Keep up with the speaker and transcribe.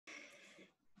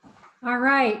All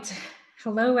right.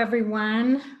 Hello,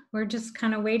 everyone. We're just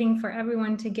kind of waiting for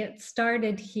everyone to get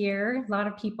started here. A lot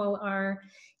of people are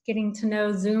getting to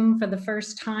know Zoom for the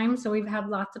first time. So we've had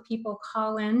lots of people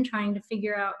call in trying to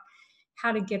figure out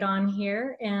how to get on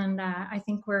here. And I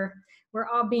think we're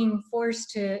all being forced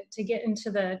to get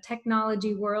into the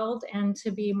technology world and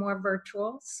to be more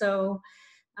virtual. So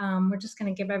we're just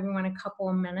going to give everyone a couple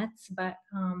of minutes, but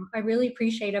I really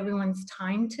appreciate everyone's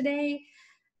time today.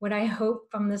 What I hope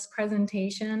from this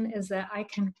presentation is that I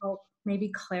can help maybe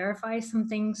clarify some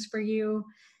things for you,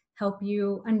 help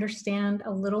you understand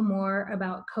a little more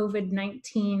about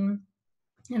COVID-19,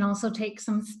 and also take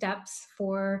some steps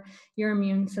for your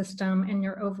immune system and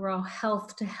your overall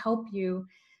health to help you,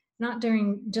 not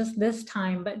during just this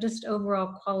time, but just overall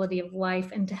quality of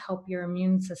life and to help your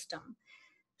immune system.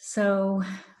 So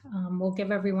we'll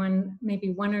give everyone maybe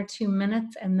 1 or 2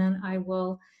 minutes and then I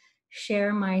will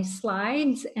share my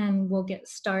slides and we'll get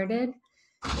started.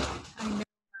 I know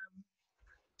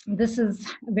this is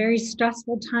a very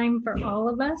stressful time for all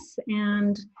of us,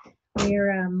 and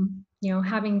we're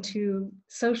having to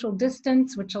social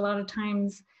distance, which a lot of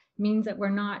times means that we're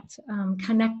not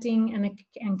connecting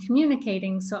and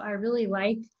communicating. So I really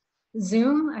like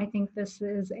Zoom. I think this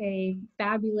is a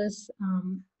fabulous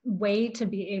way to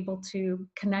be able to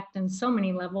connect in so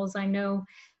many levels. I know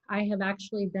I have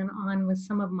actually been on with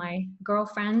some of my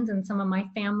girlfriends and some of my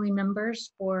family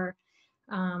members for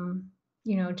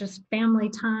just family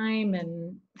time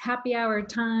and happy hour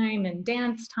time and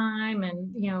dance time.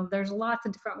 And, there's lots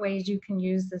of different ways you can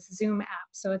use this Zoom app.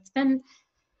 So it's been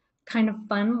kind of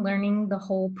fun learning the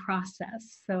whole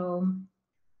process. So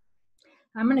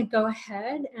I'm going to go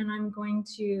ahead and I'm going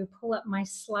to pull up my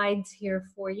slides here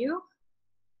for you.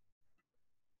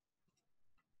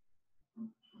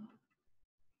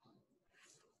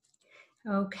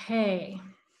 Okay.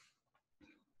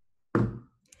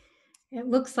 It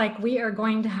looks like we are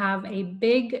going to have a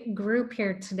big group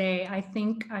here today. I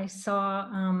think I saw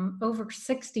over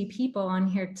 60 people on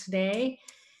here today,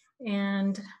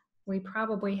 and we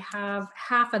probably have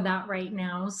half of that right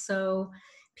now. So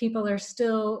people are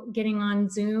still getting on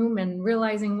Zoom and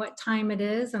realizing what time it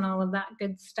is and all of that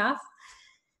good stuff.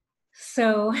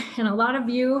 So, and a lot of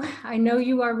you, I know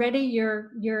you already,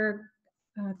 you're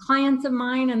clients of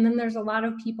mine, and then there's a lot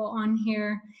of people on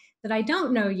here that I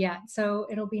don't know yet. So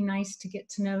it'll be nice to get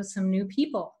to know some new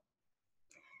people.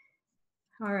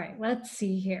 All right, let's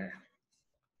see here.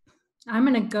 I'm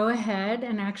going to go ahead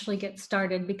and actually get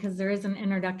started because there is an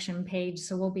introduction page,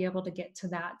 so we'll be able to get to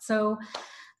that. So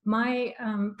my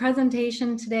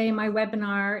presentation today, my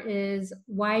webinar is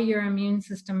why your immune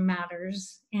system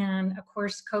matters. And of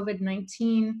course,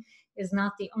 COVID-19 is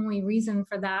not the only reason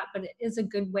for that, but it is a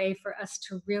good way for us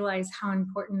to realize how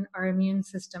important our immune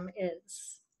system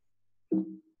is.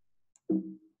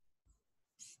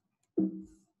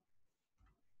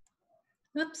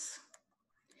 Oops.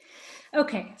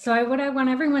 Okay, so what I want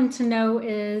everyone to know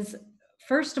is,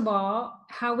 first of all,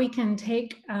 how we can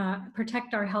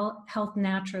protect our health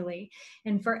naturally.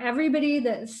 And for everybody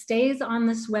that stays on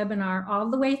this webinar all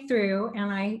the way through,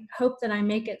 and I hope that I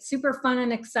make it super fun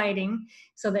and exciting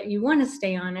so that you want to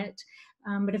stay on it.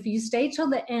 But if you stay till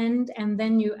the end and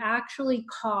then you actually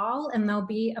call, and there'll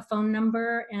be a phone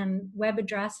number and web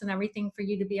address and everything for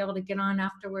you to be able to get on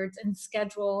afterwards and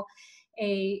schedule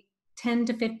a 10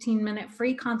 to 15-minute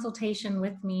free consultation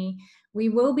with me, we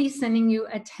will be sending you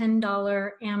a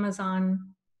 $10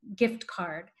 Amazon gift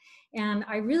card. And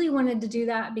I really wanted to do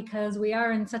that because we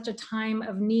are in such a time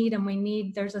of need,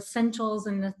 and there's essentials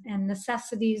and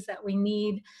necessities that we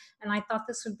need. And I thought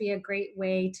this would be a great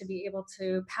way to be able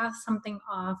to pass something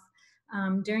off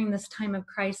during this time of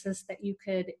crisis that you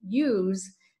could use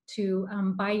to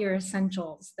buy your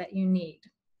essentials that you need.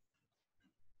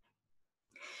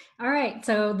 All right,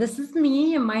 so this is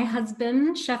me and my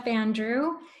husband, Chef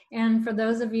Andrew. And for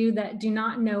those of you that do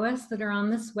not know us that are on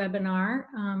this webinar,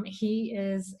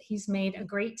 he's made a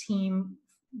great team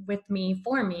with me,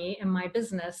 for me, in my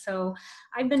business. So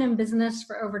I've been in business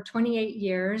for over 28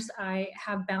 years. I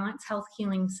have Balance Health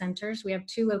Healing Centers. We have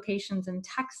 2 locations in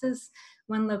Texas,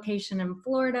 1 location in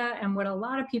Florida. And what a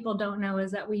lot of people don't know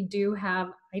is that I do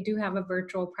have a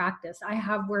virtual practice. I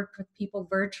have worked with people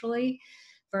virtually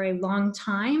for a long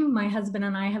time. My husband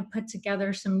and I have put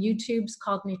together some YouTubes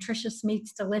called Nutritious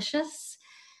Meets Delicious.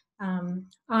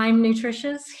 I'm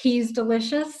nutritious, he's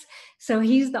delicious. So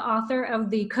he's the author of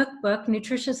the cookbook,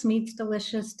 Nutritious Meets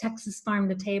Delicious, Texas Farm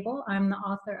to Table. I'm the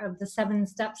author of the 7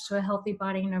 Steps to a Healthy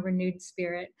Body and a Renewed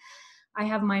Spirit. I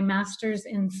have my master's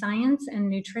in science and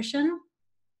nutrition.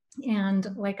 And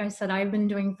like I said, I've been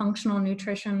doing functional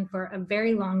nutrition for a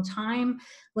very long time,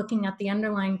 looking at the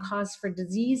underlying cause for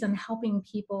disease and helping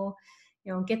people,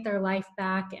 get their life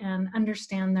back and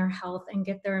understand their health and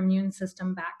get their immune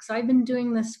system back. So I've been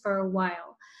doing this for a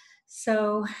while.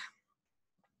 So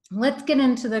let's get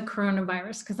into the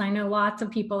coronavirus, because I know lots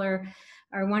of people are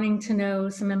wanting to know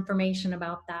some information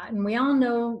about that. And we all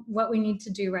know what we need to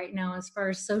do right now as far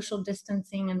as social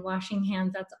distancing and washing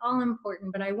hands. That's all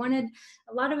important. But a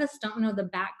lot of us don't know the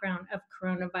background of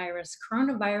coronavirus.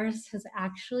 Coronavirus has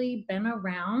actually been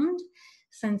around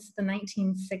since the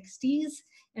 1960s.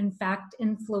 In fact,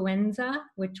 influenza,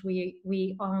 which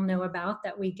we all know about,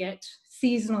 that we get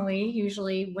seasonally,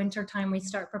 usually wintertime, we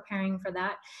start preparing for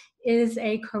that, is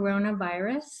a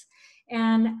coronavirus.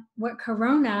 And what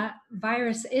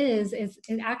coronavirus is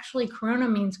it actually, corona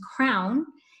means crown.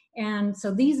 And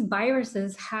so these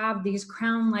viruses have these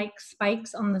crown-like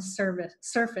spikes on the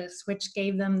surface, which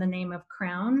gave them the name of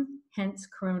crown, hence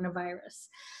coronavirus.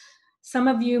 Some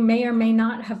of you may or may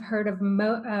not have heard of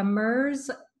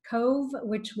MERS-CoV,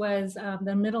 which was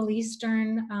the Middle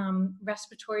Eastern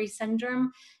respiratory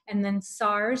syndrome, and then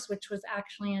SARS, which was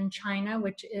actually in China,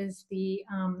 which is the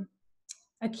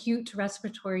acute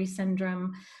respiratory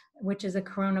syndrome, which is a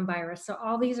coronavirus. So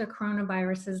all these are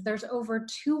coronaviruses. There's over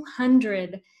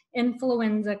 200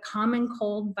 influenza common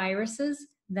cold viruses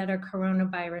that are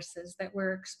coronaviruses that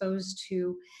we're exposed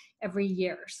to every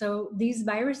year. So these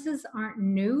viruses aren't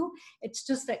new. It's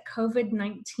just that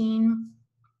COVID-19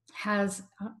 has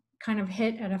kind of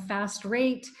hit at a fast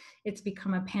rate. It's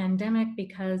become a pandemic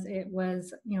because it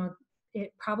was,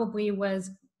 it probably was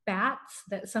bats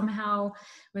that somehow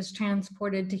was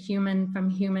transported to human, from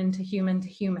human to human to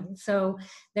human. So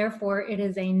therefore, it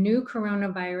is a new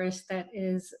coronavirus that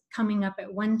is coming up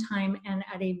at one time and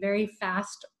at a very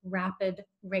fast, rapid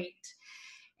rate.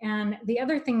 And the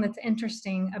other thing that's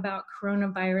interesting about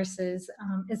coronaviruses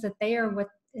is that they are what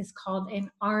is called an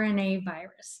RNA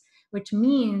virus, which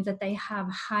means that they have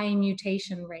high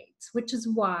mutation rates, which is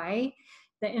why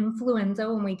the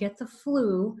influenza, when we get the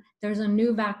flu, there's a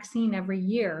new vaccine every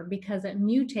year, because it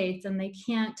mutates and they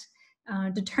can't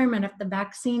determine if the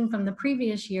vaccine from the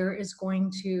previous year is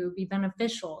going to be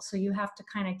beneficial. So you have to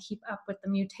kind of keep up with the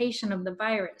mutation of the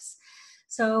virus.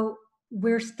 So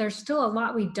there's still a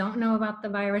lot we don't know about the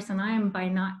virus, and I am by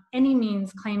not any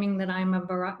means claiming that I'm a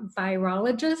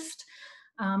virologist.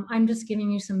 I'm just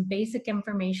giving you some basic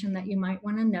information that you might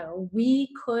want to know.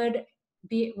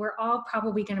 We're all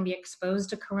probably going to be exposed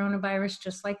to coronavirus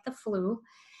just like the flu,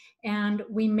 and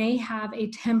we may have a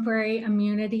temporary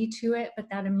immunity to it, but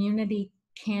that immunity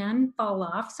can fall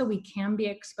off, so we can be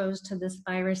exposed to this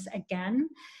virus again.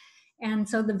 And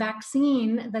so the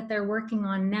vaccine that they're working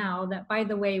on now, that by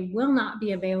the way will not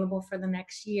be available for the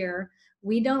next year,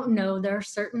 we don't know. There are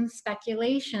certain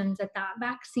speculations that that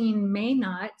vaccine may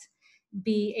not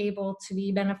be able to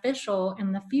be beneficial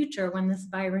in the future when this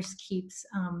virus keeps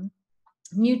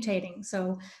mutating.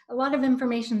 So a lot of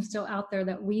information still out there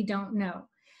that we don't know.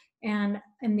 And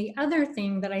the other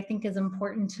thing that I think is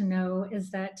important to know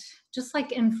is that just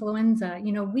like influenza,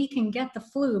 we can get the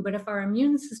flu, but if our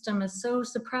immune system is so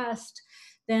suppressed,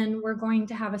 then we're going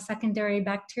to have a secondary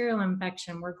bacterial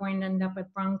infection. We're going to end up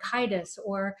with bronchitis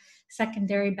or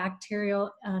secondary bacterial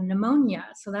pneumonia.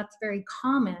 So that's very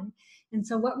common. And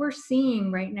so what we're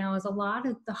seeing right now is a lot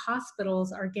of the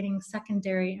hospitals are getting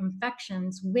secondary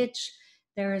infections, which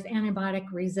there is antibiotic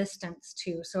resistance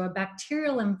to. So a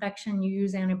bacterial infection you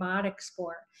use antibiotics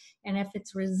for. And if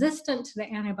it's resistant to the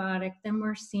antibiotic, then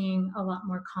we're seeing a lot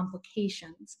more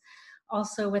complications.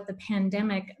 Also with the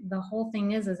pandemic, the whole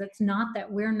thing is it's not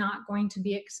that we're not going to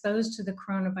be exposed to the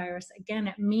coronavirus. Again,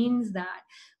 it means that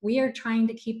we are trying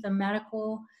to keep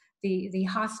the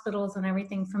hospitals and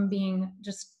everything from being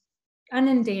just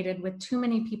inundated with too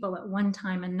many people at one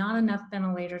time and not enough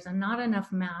ventilators and not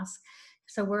enough masks.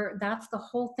 So that's the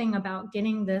whole thing about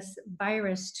getting this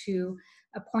virus to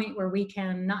a point where we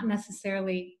can not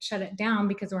necessarily shut it down,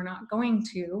 because we're not going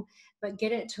to, but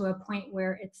get it to a point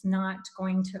where it's not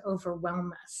going to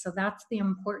overwhelm us. So that's the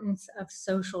importance of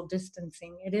social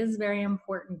distancing. It is very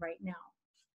important right now.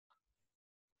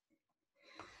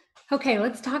 Okay,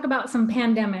 let's talk about some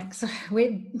pandemics.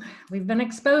 We've been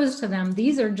exposed to them.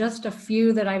 These are just a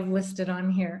few that I've listed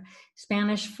on here.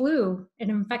 Spanish flu, it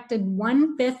infected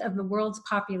 1/5 of the world's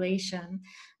population.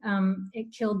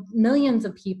 It killed millions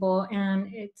of people,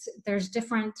 and there's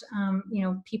different,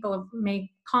 people may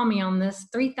call me on this,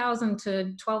 3,000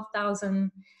 to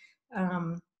 12,000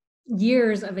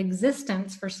 years of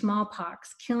existence for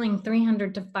smallpox, killing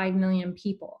 300 to 5 million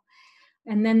people.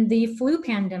 And then the flu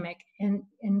pandemic and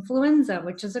influenza,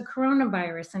 which is a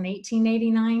coronavirus in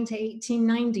 1889 to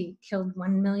 1890, killed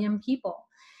 1 million people.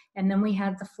 And then we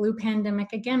had the flu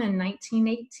pandemic again in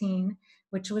 1918,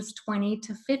 which was 20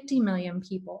 to 50 million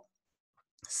people.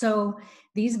 So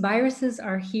these viruses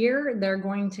are here, they're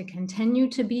going to continue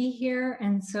to be here.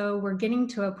 And so we're getting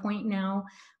to a point now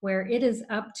where it is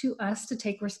up to us to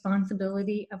take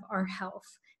responsibility of our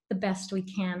health the best we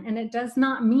can. And it does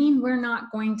not mean we're not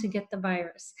going to get the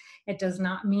virus. It does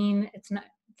not mean it's not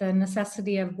the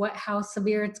necessity of how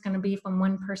severe it's going to be from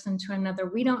one person to another.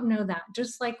 We don't know that.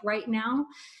 Just like right now,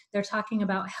 they're talking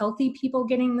about healthy people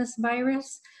getting this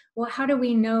virus. Well, how do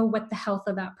we know what the health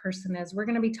of that person is? We're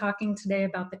going to be talking today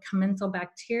about the commensal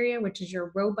bacteria, which is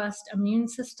your robust immune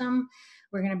system.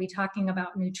 We're going to be talking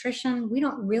about nutrition. We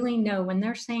don't really know. When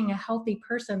they're saying a healthy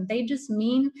person, they just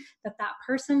mean that that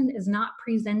person is not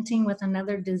presenting with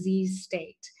another disease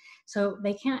state. So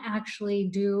they can't actually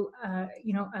do a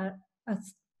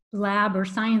lab or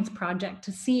science project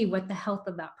to see what the health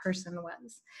of that person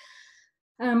was.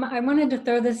 I wanted to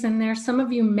throw this in there. Some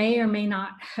of you may or may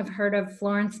not have heard of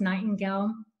Florence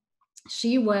Nightingale.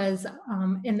 She was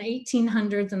in the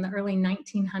 1800s and the early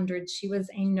 1900s, she was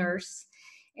a nurse.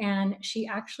 And she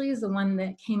actually is the one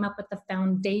that came up with the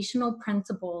foundational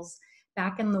principles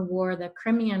back in the war, the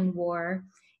Crimean War.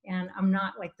 And I'm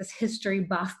not like this history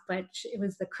buff, but it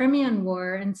was the Crimean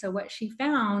War. And so what she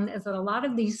found is that a lot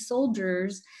of these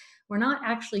soldiers were not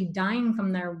actually dying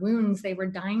from their wounds. They were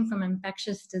dying from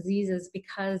infectious diseases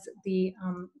because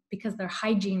their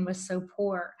hygiene was so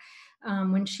poor.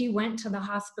 When she went to the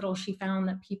hospital, she found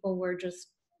that people were just,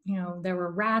 there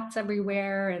were rats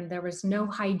everywhere and there was no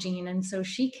hygiene. And so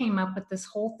she came up with this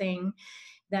whole thing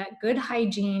that good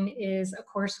hygiene is, of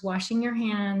course, washing your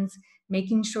hands,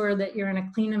 making sure that you're in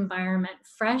a clean environment,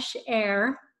 fresh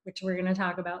air, which we're going to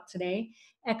talk about today,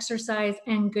 exercise,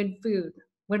 and good food.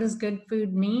 What does good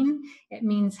food mean? It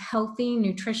means healthy,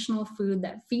 nutritional food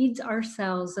that feeds our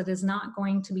cells, that is not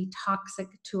going to be toxic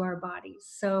to our bodies.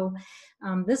 So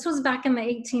this was back in the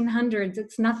 1800s.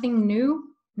 It's nothing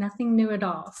new at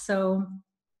all. So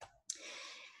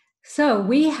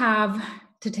we have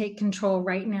to take control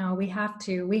right now. We have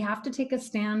to take a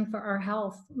stand for our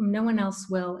health. No one else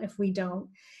will if we don't.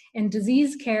 And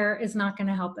disease care is not going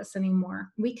to help us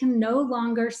anymore. We can no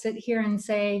longer sit here and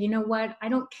say, you know what, I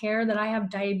don't care that I have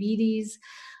diabetes.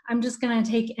 I'm just going to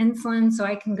take insulin so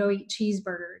I can go eat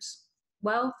cheeseburgers.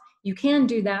 Well, you can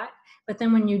do that. But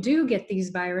then when you do get these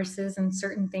viruses and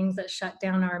certain things that shut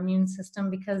down our immune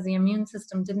system because the immune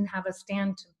system didn't have a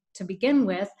stand to begin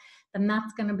with, then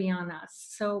that's going to be on us.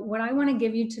 So what I want to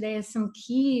give you today is some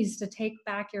keys to take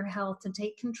back your health, to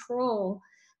take control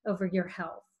over your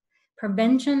health.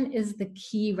 Prevention is the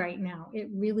key right now. It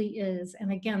really is.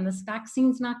 And again, this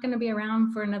vaccine's not going to be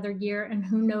around for another year, and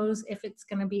who knows if it's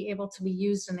going to be able to be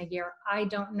used in a year. I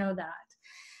don't know that.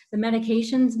 The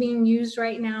medications being used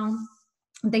right now,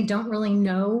 they don't really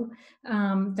know.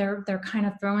 They're kind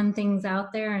of throwing things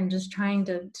out there and just trying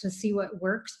to see what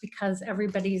works, because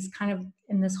everybody's kind of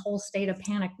in this whole state of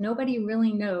panic. Nobody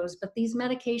really knows, but these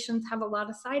medications have a lot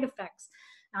of side effects.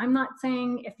 I'm not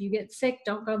saying if you get sick,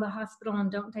 don't go to the hospital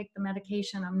and don't take the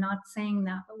medication. I'm not saying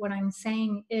that, but what I'm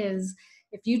saying is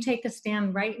if you take a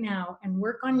stand right now and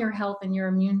work on your health and your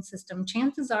immune system,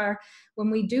 chances are when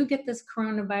we do get this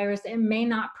coronavirus, it may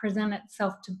not present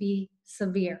itself to be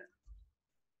severe.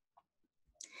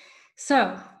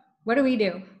 So what do we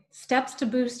do? Steps to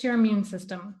boost your immune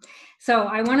system. So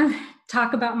I want to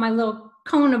talk about my little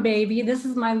Kona baby. This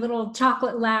is my little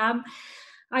chocolate lab.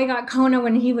 I got Kona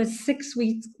when he was 6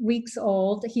 weeks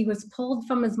old. He was pulled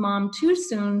from his mom too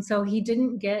soon, so he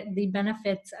didn't get the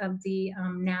benefits of the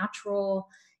natural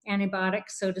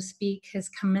antibiotics, so to speak. His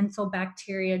commensal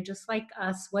bacteria, just like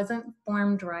us, wasn't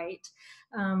formed right.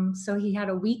 So he had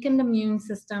a weakened immune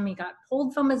system. He got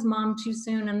pulled from his mom too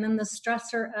soon, and then the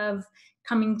stressor of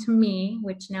coming to me,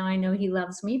 which now I know he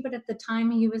loves me, but at the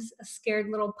time he was a scared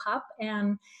little pup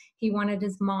and he wanted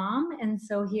his mom, and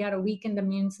so he had a weakened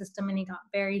immune system and he got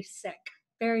very sick,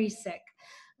 very sick.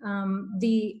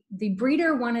 The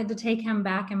breeder wanted to take him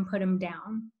back and put him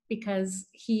down because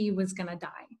he was going to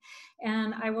die.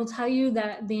 And I will tell you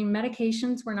that the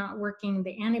medications were not working,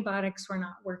 the antibiotics were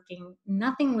not working,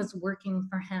 nothing was working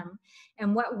for him.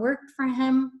 And what worked for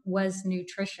him was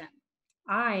nutrition.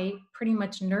 I pretty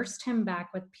much nursed him back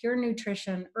with pure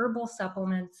nutrition, herbal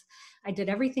supplements. I did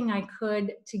everything I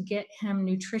could to get him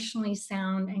nutritionally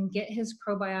sound and get his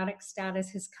probiotic status,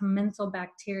 his commensal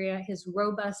bacteria, his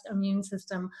robust immune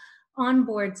system on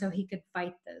board so he could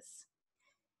fight this.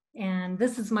 And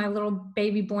this is my little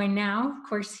baby boy now. Of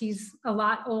course, he's a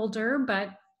lot older,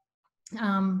 but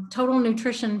Total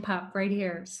Nutrition Pup right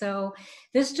here. So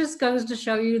this just goes to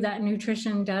show you that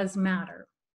nutrition does matter.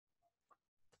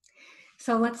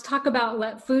 So let's talk about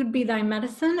let food be thy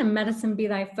medicine and medicine be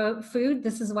thy food.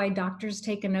 This is why doctors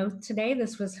take an oath today.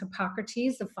 This was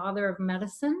Hippocrates, the father of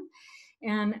medicine.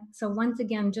 And so once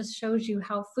again, just shows you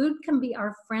how food can be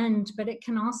our friend, but it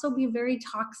can also be very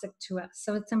toxic to us.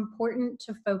 So it's important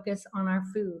to focus on our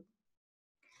food.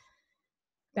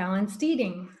 Balanced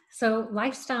eating. So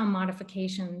lifestyle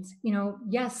modifications,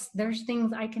 yes, there's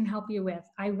things I can help you with.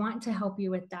 I want to help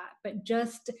you with that, but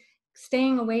just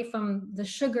staying away from the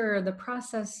sugar, the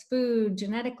processed food,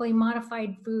 genetically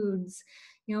modified foods.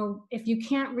 If you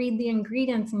can't read the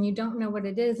ingredients and you don't know what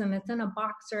it is and it's in a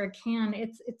box or a can,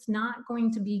 it's not going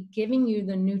to be giving you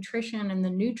the nutrition and the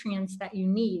nutrients that you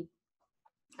need.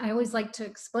 I always like to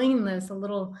explain this a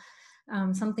little,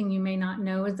 something you may not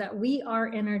know is that we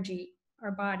are energy,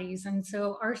 our bodies. And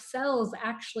so our cells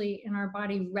actually in our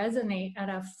body resonate at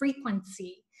a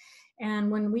frequency.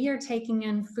 And when we are taking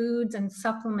in foods and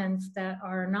supplements that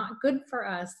are not good for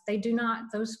us,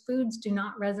 those foods do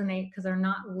not resonate because they're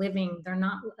not living. They're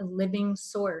not a living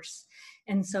source.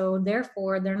 And so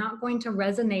therefore, they're not going to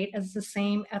resonate as the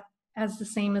same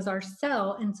as our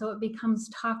cell. And so it becomes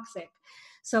toxic.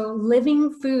 So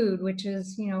living food, which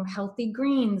is, healthy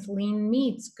greens, lean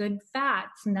meats, good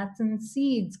fats, nuts and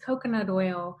seeds, coconut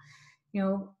oil,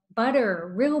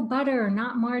 butter, real butter,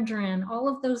 not margarine, all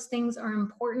of those things are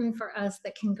important for us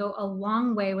that can go a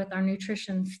long way with our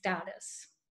nutrition status.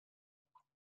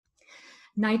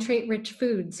 Nitrate-rich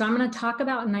foods. So I'm going to talk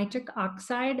about nitric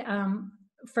oxide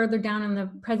further down in the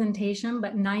presentation,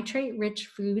 but nitrate-rich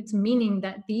foods, meaning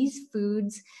that these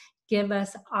foods give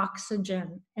us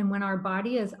oxygen. And when our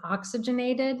body is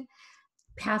oxygenated,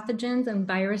 pathogens and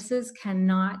viruses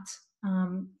cannot,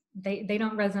 they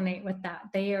don't resonate with that.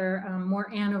 They are more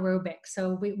anaerobic.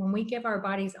 So when we give our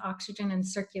bodies oxygen and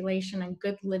circulation and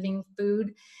good living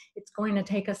food, it's going to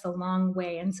take us a long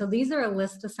way. And so these are a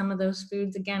list of some of those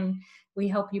foods. Again, we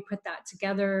help you put that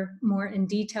together more in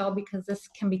detail because this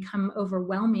can become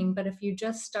overwhelming. But if you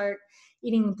just start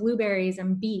eating blueberries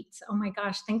and beets, oh my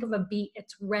gosh, think of a beet,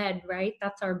 it's red, right?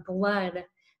 That's our blood,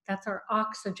 that's our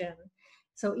oxygen.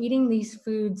 So eating these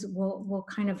foods will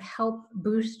kind of help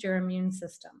boost your immune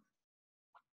system.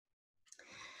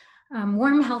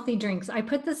 Warm, healthy drinks. I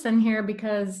put this in here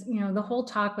because, the whole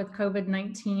talk with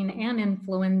COVID-19 and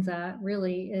influenza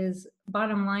really is,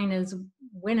 bottom line is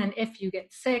when and if you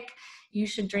get sick, you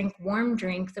should drink warm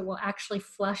drinks that will actually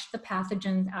flush the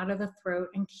pathogens out of the throat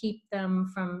and keep them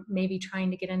from maybe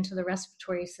trying to get into the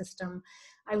respiratory system.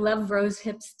 I love rose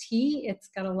hips tea. It's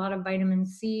got a lot of vitamin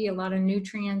C, a lot of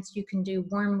nutrients. You can do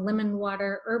warm lemon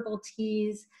water, herbal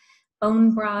teas,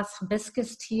 bone broth,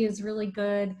 hibiscus tea is really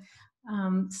good.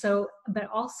 But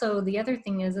also the other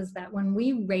thing is that when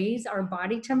we raise our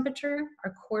body temperature,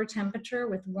 our core temperature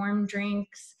with warm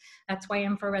drinks, that's why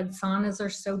infrared saunas are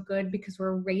so good because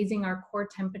we're raising our core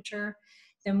temperature,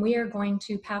 then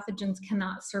pathogens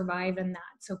cannot survive in that.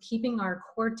 So keeping our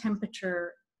core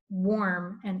temperature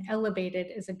warm and elevated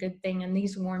is a good thing. And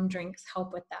these warm drinks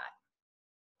help with that.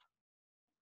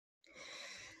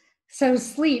 So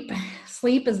sleep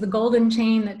is the golden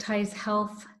chain that ties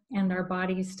health and our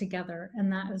bodies together.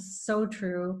 And that is so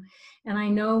true. And I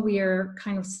know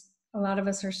a lot of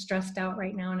us are stressed out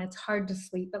right now and it's hard to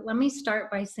sleep, but let me start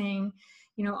by saying,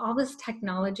 all this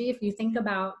technology, if you think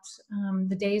about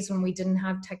the days when we didn't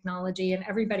have technology and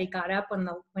everybody got up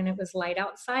when it was light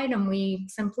outside and we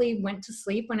simply went to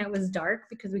sleep when it was dark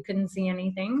because we couldn't see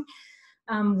anything.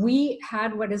 We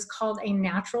had what is called a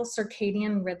natural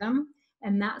circadian rhythm.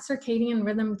 And that circadian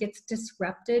rhythm gets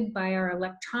disrupted by our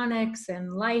electronics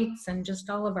and lights and just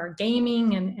all of our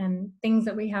gaming and things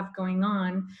that we have going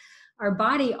on. Our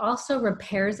body also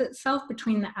repairs itself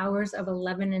between the hours of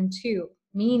 11 and 2,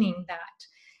 meaning that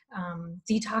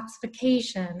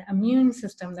detoxification, immune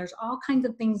system, there's all kinds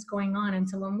of things going on. And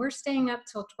so when we're staying up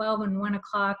till 12 and 1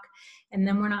 o'clock and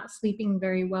then we're not sleeping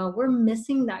very well, we're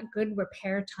missing that good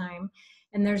repair time.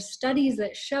 And there's studies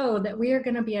that show that we are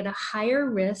going to be at a higher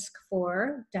risk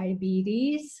for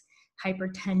diabetes,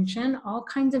 hypertension, all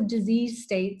kinds of disease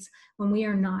states when we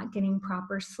are not getting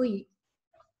proper sleep.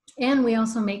 And we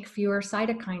also make fewer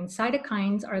cytokines.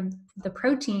 Cytokines are the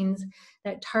proteins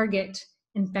that target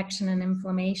infection and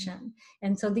inflammation.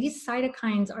 And so these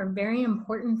cytokines are very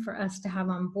important for us to have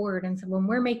on board. And so when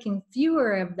we're making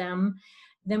fewer of them,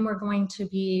 then we're going to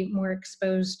be more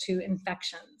exposed to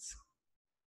infections.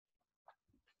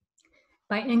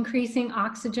 By increasing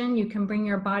oxygen, you can bring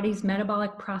your body's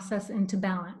metabolic process into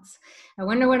balance. I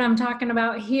wonder what I'm talking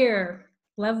about here.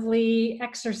 Lovely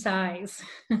exercise.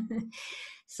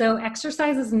 So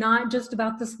exercise is not just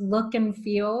about this look and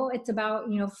feel. It's about,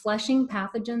 flushing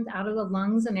pathogens out of the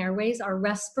lungs and airways. Our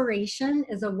respiration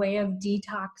is a way of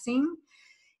detoxing.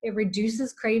 It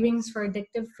reduces cravings for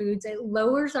addictive foods. It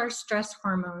lowers our stress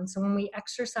hormones. So when we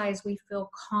exercise, we feel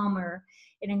calmer.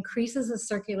 It increases the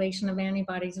circulation of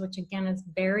antibodies, which again is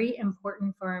very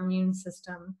important for our immune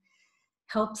system.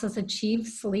 Helps us achieve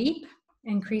sleep,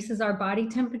 increases our body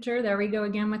temperature. There we go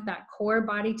again with that core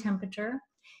body temperature,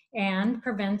 and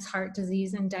prevents heart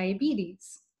disease and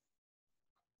diabetes.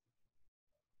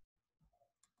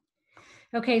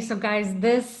 Okay, so guys,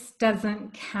 this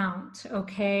doesn't count,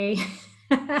 okay?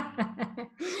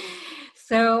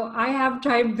 So I have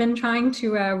been trying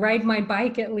to ride my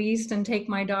bike at least and take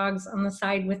my dogs on the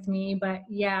side with me, but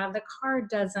yeah, the car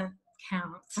doesn't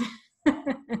count.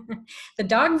 The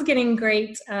dog's getting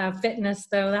great fitness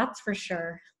though, that's for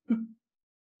sure.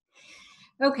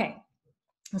 Okay,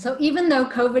 so even though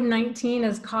COVID-19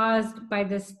 is caused by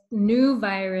this new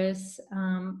virus,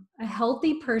 a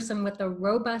healthy person with a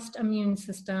robust immune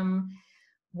system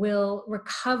will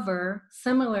recover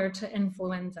similar to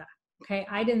influenza. Okay,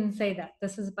 I didn't say that.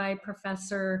 This is by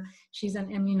Professor, she's an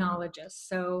immunologist.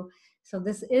 So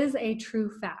this is a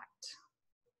true fact.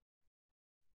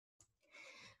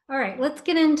 All right, let's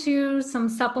get into some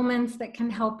supplements that can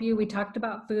help you. We talked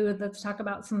about food. Let's talk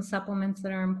about some supplements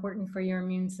that are important for your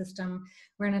immune system.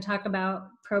 We're going to talk about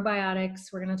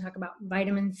probiotics. We're going to talk about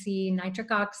vitamin C,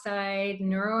 nitric oxide,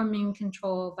 neuroimmune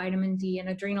control, vitamin D, and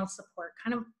adrenal support,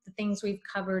 kind of the things we've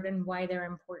covered and why they're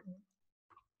important.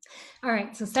 All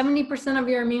right, so 70% of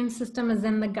your immune system is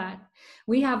in the gut.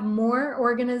 We have more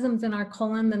organisms in our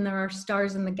colon than there are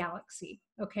stars in the galaxy,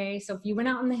 okay? So if you went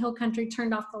out in the hill country,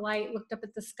 turned off the light, looked up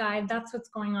at the sky, that's what's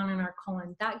going on in our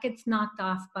colon. That gets knocked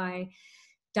off by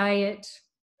diet,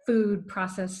 food,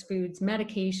 processed foods,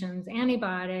 medications,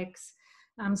 antibiotics,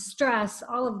 stress.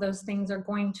 All of those things are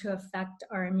going to affect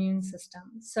our immune system.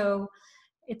 So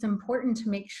it's important to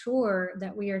make sure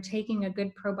that we are taking a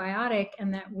good probiotic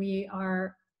and that we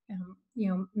are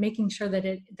making sure that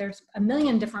there's a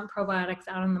million different probiotics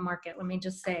out on the market. Let me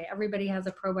just say, everybody has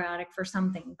a probiotic for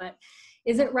something, but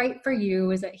is it right for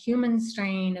you? Is it human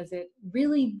strain? Is it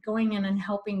really going in and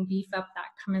helping beef up that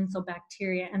commensal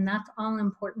bacteria? And that's all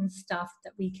important stuff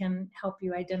that we can help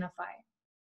you identify.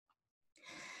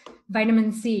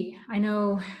 Vitamin C. I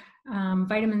know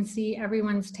vitamin C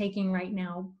everyone's taking right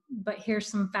now, but here's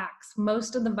some facts.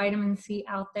 Most of the vitamin C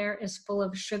out there is full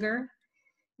of sugar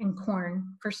and corn.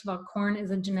 First of all, corn is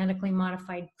a genetically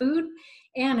modified food,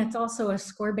 and it's also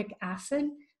ascorbic acid.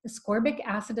 Ascorbic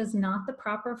acid is not the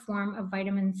proper form of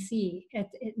vitamin C. It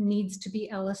needs to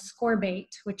be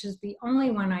L-ascorbate, which is the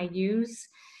only one I use.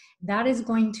 That is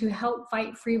going to help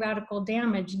fight free radical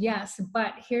damage, yes,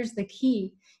 but here's the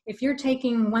key. If you're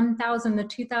taking 1,000 to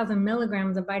 2,000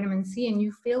 milligrams of vitamin C and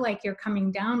you feel like you're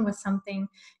coming down with something,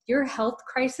 your health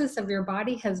crisis of your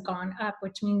body has gone up,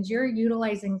 which means you're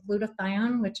utilizing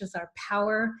glutathione, which is our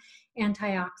power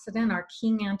antioxidant. Our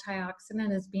king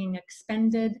antioxidant is being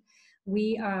expended.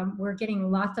 We're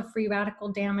getting lots of free radical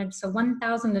damage. So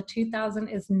 1,000 to 2,000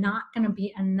 is not going to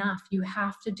be enough. You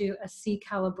have to do a C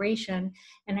calibration,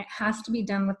 and it has to be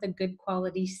done with a good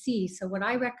quality C. So what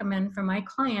I recommend for my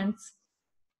clients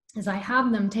is I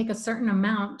have them take a certain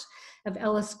amount of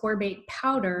L-ascorbate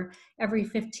powder every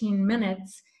 15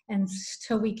 minutes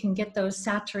until we can get those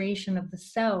saturation of the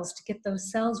cells, to get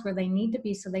those cells where they need to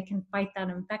be so they can fight that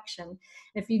infection.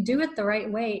 If you do it the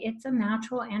right way, it's a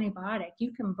natural antibiotic.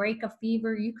 You can break a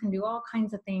fever, you can do all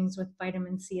kinds of things with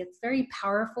vitamin C. It's very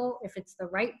powerful if it's the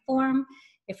right form,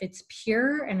 if it's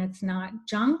pure and it's not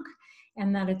junk,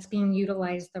 and that it's being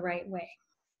utilized the right way.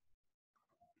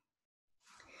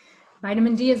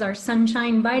 Vitamin D is our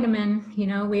sunshine vitamin. You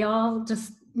know, we all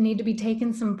just need to be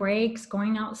taking some breaks,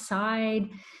 going outside,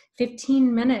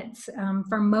 15 minutes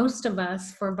for most of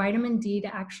us for vitamin D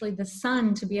to actually, the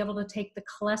sun to be able to take the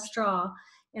cholesterol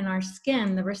in our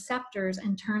skin, the receptors,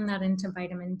 and turn that into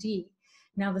vitamin D.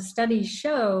 Now, the studies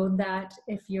show that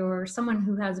if you're someone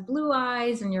who has blue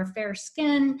eyes and you're fair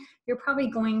skin, you're probably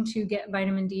going to get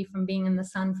vitamin D from being in the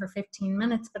sun for 15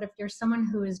 minutes. But if you're someone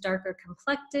who is darker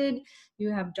complected,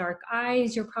 you have dark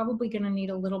eyes, you're probably going to need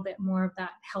a little bit more of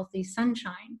that healthy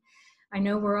sunshine. I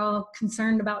know we're all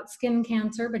concerned about skin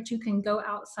cancer, but you can go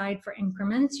outside for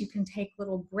increments. You can take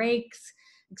little breaks,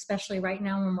 especially right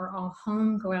now when we're all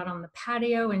home. Go out on the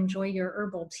patio, enjoy your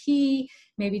herbal tea,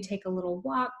 maybe take a little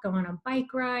walk, go on a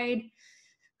bike ride.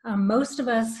 Most of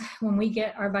us, when we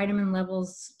get our vitamin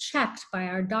levels checked by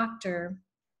our doctor,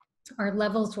 our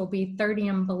levels will be 30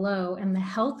 and below, and the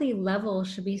healthy level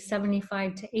should be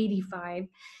 75 to 85.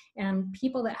 And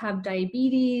people that have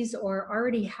diabetes or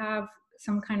already have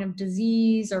some kind of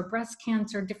disease or breast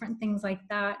cancer, different things like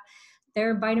that,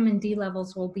 their vitamin D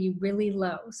levels will be really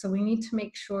low. So we need to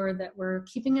make sure that we're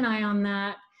keeping an eye on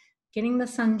that, getting the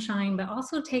sunshine, but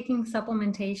also taking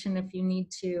supplementation if you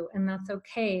need to, and that's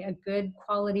okay. A good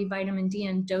quality vitamin D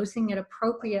and dosing it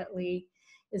appropriately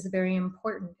is very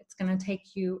important. It's going to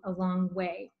take you a long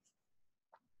way.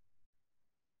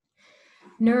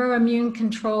 Neuroimmune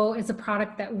Control is a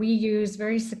product that we use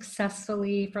very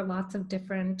successfully for lots of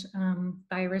different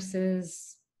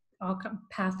viruses, all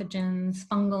pathogens,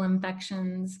 fungal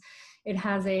infections. It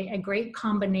has a great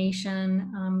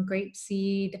combination,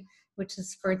 grapeseed, which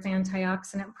is for its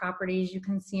antioxidant properties. You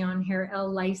can see on here,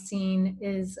 L-lysine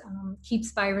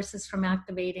keeps viruses from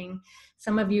activating.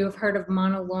 Some of you have heard of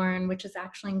monolaurin, which is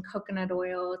actually in coconut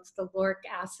oil. It's the lauric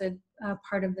acid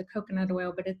part of the coconut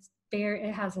oil, but it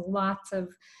has lots of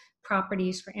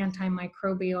properties for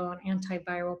antimicrobial and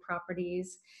antiviral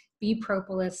properties.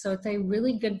 B-propolis, so it's a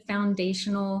really good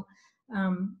foundational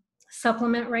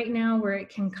supplement right now where it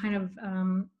can kind of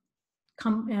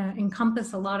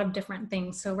encompass a lot of different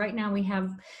things. So right now we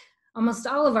have almost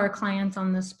all of our clients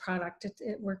on this product.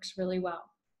 It works really well.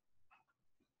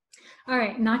 All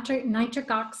right,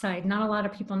 nitric oxide. Not a lot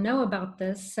of people know about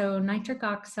this. So nitric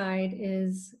oxide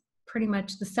is pretty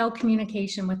much the cell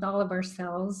communication with all of our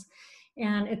cells.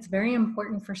 And it's very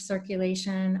important for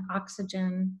circulation,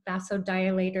 oxygen,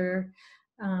 vasodilator,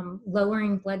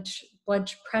 lowering blood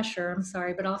pressure,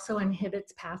 but also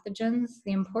inhibits pathogens.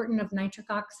 The importance of nitric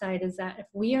oxide is that if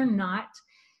we are not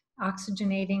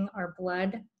oxygenating our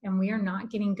blood and we are not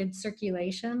getting good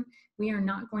circulation, we are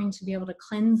not going to be able to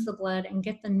cleanse the blood and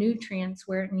get the nutrients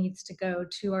where it needs to go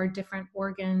to our different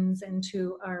organs and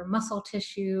to our muscle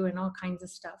tissue and all kinds of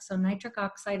stuff. So nitric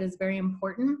oxide is very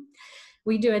important.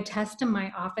 We do a test in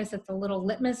my office. It's a little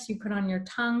litmus you put on your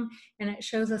tongue, and it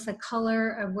shows us a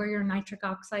color of where your nitric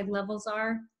oxide levels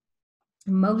are.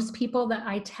 Most people that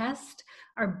I test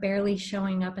are barely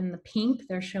showing up in the pink.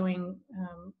 They're showing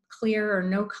clear or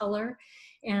no color.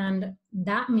 And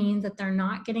that means that they're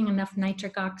not getting enough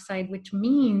nitric oxide, which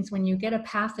means when you get a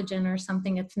pathogen or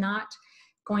something, it's not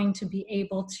going to be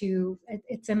able to,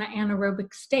 it's in an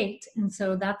anaerobic state. And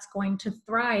so that's going to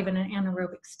thrive in an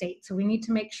anaerobic state. So we need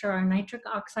to make sure our nitric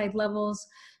oxide levels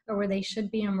are where they should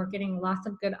be and we're getting lots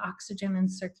of good oxygen in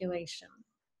circulation.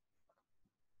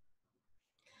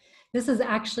 This is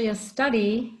actually a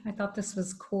study. I thought this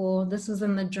was cool. This was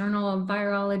in the Journal of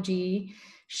Virology,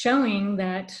 showing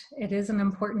that it is an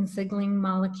important signaling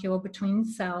molecule between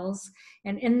cells.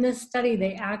 And in this study,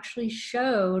 they actually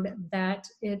showed that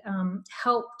it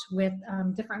helped with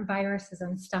different viruses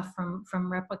and stuff from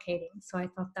replicating. So I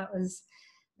thought that was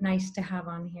nice to have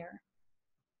on here.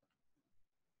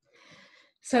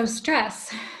 So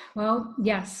stress. Well,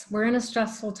 yes, we're in a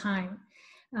stressful time.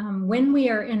 When we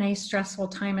are in a stressful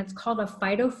time, it's called a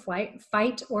fight or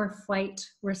flight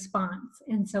response.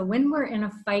 And so when we're in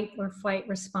a fight or flight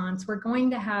response, we're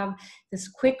going to have this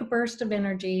quick burst of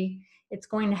energy. It's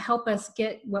going to help us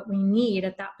get what we need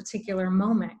at that particular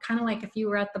moment. Kind of like if you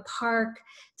were at the park,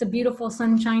 it's a beautiful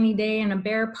sunshiny day and a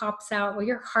bear pops out, well,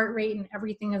 your heart rate and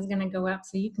everything is going to go up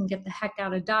so you can get the heck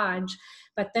out of Dodge.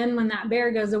 But then when that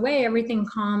bear goes away, everything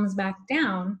calms back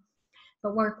down.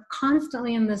 But we're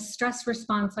constantly in this stress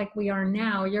response like we are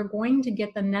now. You're going to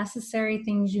get the necessary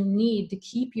things you need to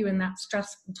keep you in that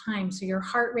stressful time. So your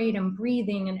heart rate and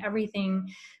breathing and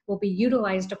everything will be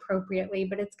utilized appropriately,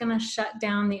 but it's going to shut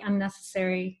down the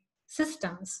unnecessary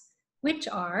systems, which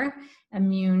are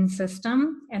immune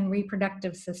system and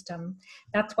reproductive system.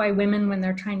 That's why women, when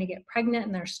they're trying to get pregnant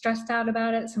and they're stressed out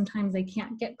about it, sometimes they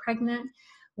can't get pregnant.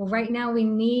 Well, right now we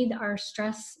need our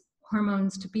stress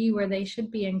hormones to be where they should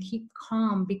be and keep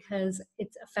calm because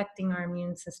it's affecting our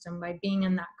immune system by being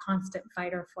in that constant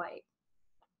fight or flight.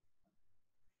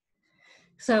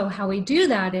 So how we do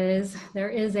that is there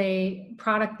is a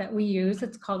product that we use.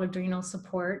 It's called Adrenal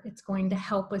Support. It's going to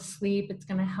help with sleep. It's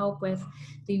going to help with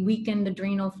the weakened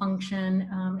adrenal function.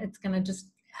 It's going to just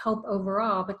help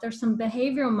overall, but there's some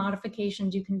behavioral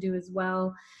modifications you can do as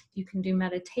well. You can do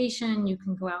meditation. You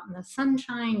can go out in the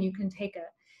sunshine. You can take a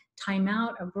time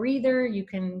out, a breather. You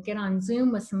can get on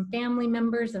Zoom with some family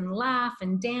members and laugh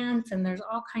and dance, and there's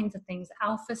all kinds of things.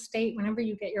 Alpha state, whenever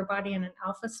you get your body in an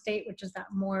alpha state, which is that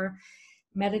more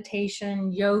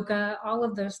meditation, yoga, all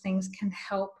of those things can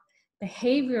help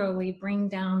behaviorally bring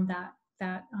down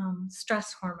that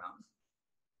stress hormone.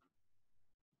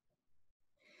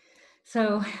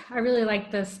 So I really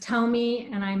like this. Tell me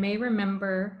and I may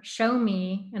remember, show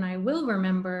me and I will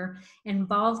remember,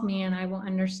 involve me and I will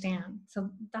understand. So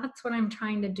that's what I'm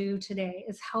trying to do today,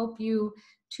 is help you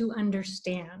to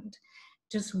understand.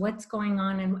 just what's going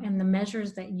on and the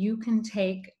measures that you can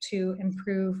take to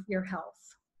improve your health.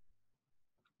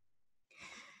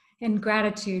 And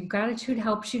gratitude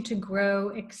helps you to grow,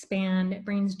 expand. It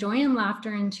brings joy and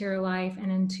laughter into your life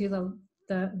and into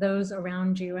those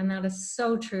around you. And that is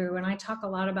so true. And I talk a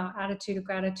lot about attitude of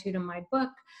gratitude in my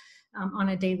book, on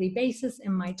a daily basis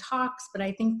in my talks. But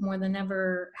I think more than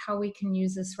ever, how we can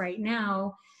use this right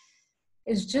now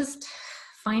is just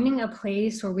finding a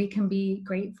place where we can be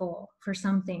grateful for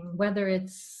something, whether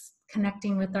it's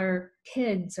connecting with our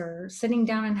kids or sitting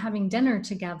down and having dinner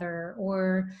together,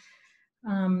 or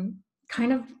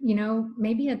kind of,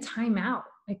 maybe a time out.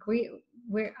 Like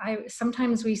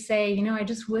sometimes we say, I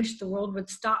just wish the world would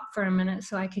stop for a minute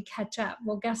so I could catch up.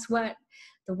 Well, guess what?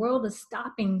 The world is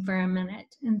stopping for a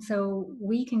minute. And so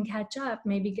we can catch up,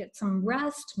 maybe get some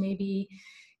rest, maybe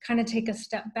kind of take a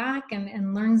step back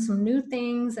and learn some new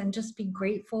things and just be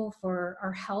grateful for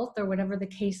our health or whatever the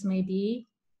case may be.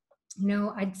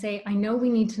 I'd say, I know we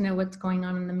need to know what's going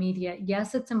on in the media.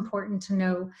 Yes, it's important to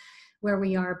know where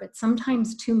we are, but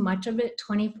sometimes too much of it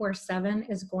 24/7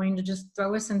 is going to just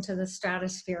throw us into the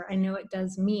stratosphere. I know it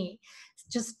does me.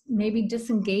 Just maybe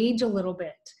disengage a little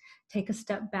bit, take a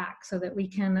step back so that we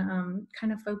can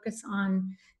kind of focus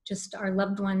on just our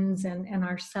loved ones and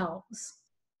ourselves.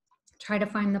 Try to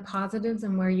find the positives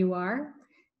in where you are.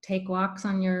 Take walks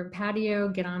on your patio,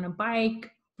 get on a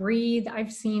bike, breathe.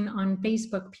 I've seen on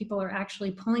Facebook, people are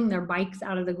actually pulling their bikes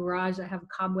out of the garage that have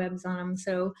cobwebs on them.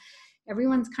 So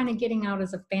everyone's kind of getting out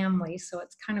as a family, so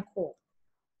it's kind of cool.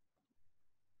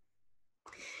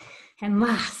 And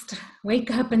last, wake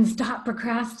up and stop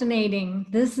procrastinating.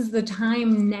 This is the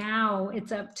time now.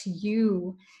 It's up to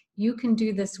you. You can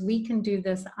do this. We can do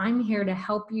this. I'm here to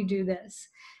help you do this.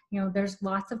 There's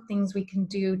lots of things we can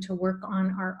do to work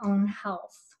on our own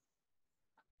health.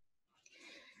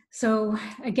 So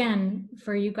again,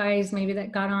 for you guys maybe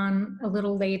that got on a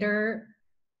little later,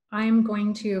 I'm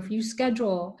going to, if you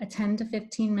schedule a 10 to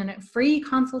 15 minute free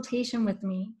consultation with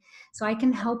me, so I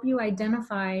can help you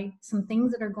identify some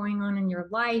things that are going on in your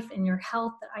life and your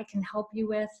health that I can help you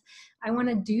with, I want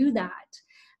to do that.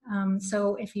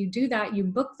 So if you do that, you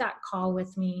book that call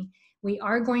with me, we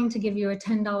are going to give you a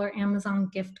 $10 Amazon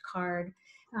gift card.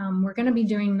 We're going to be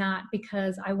doing that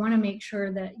because I want to make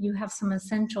sure that you have some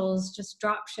essentials just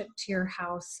drop shipped to your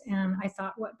house. And I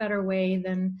thought, what better way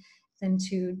than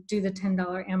to do the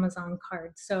 $10 Amazon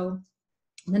card. So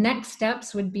the next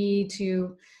steps would be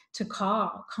to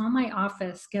call my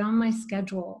office, get on my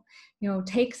schedule,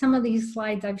 take some of these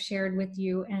slides I've shared with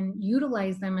you and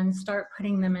utilize them and start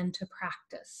putting them into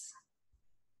practice.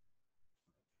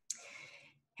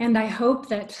 And I hope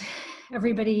that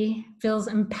everybody feels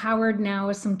empowered now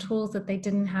with some tools that they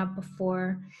didn't have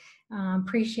before.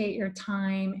 Appreciate your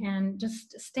time and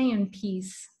just stay in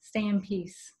peace. Stay in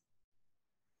peace.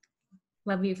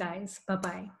 Love you guys.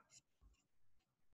 Bye-bye.